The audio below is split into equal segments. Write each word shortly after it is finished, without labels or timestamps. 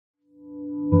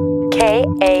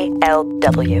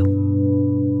KALW.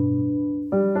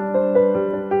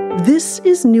 This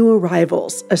is New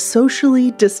Arrivals, a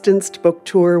socially distanced book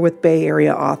tour with Bay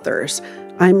Area authors.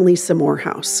 I'm Lisa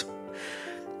Morehouse.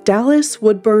 Dallas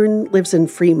Woodburn lives in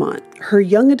Fremont. Her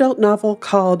young adult novel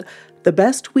called The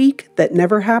Best Week That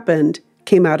Never Happened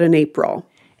came out in April.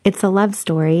 It's a love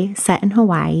story set in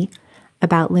Hawaii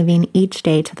about living each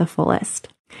day to the fullest.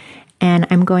 And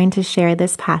I'm going to share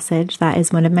this passage that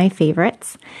is one of my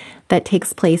favorites that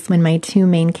takes place when my two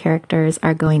main characters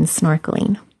are going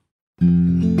snorkeling.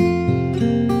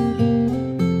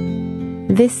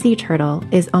 This sea turtle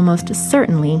is almost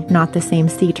certainly not the same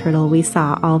sea turtle we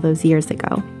saw all those years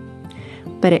ago.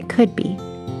 But it could be.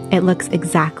 It looks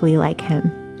exactly like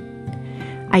him.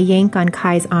 I yank on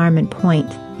Kai's arm and point.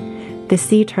 The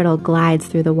sea turtle glides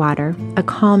through the water, a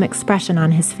calm expression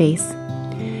on his face.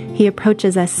 He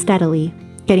approaches us steadily,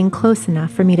 getting close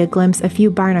enough for me to glimpse a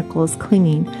few barnacles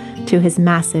clinging to his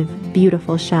massive,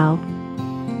 beautiful shell.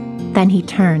 Then he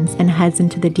turns and heads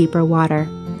into the deeper water.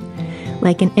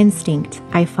 Like an instinct,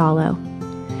 I follow.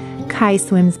 Kai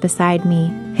swims beside me.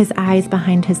 His eyes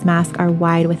behind his mask are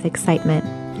wide with excitement.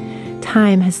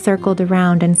 Time has circled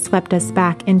around and swept us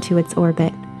back into its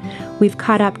orbit. We've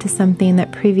caught up to something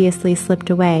that previously slipped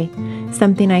away,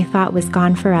 something I thought was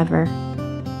gone forever.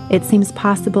 It seems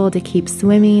possible to keep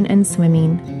swimming and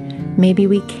swimming. Maybe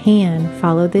we can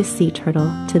follow this sea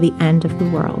turtle to the end of the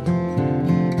world.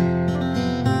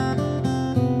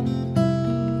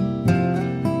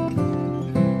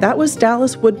 That was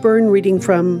Dallas Woodburn reading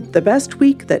from The Best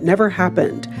Week That Never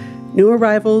Happened. New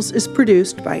Arrivals is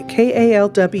produced by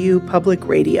KALW Public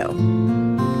Radio.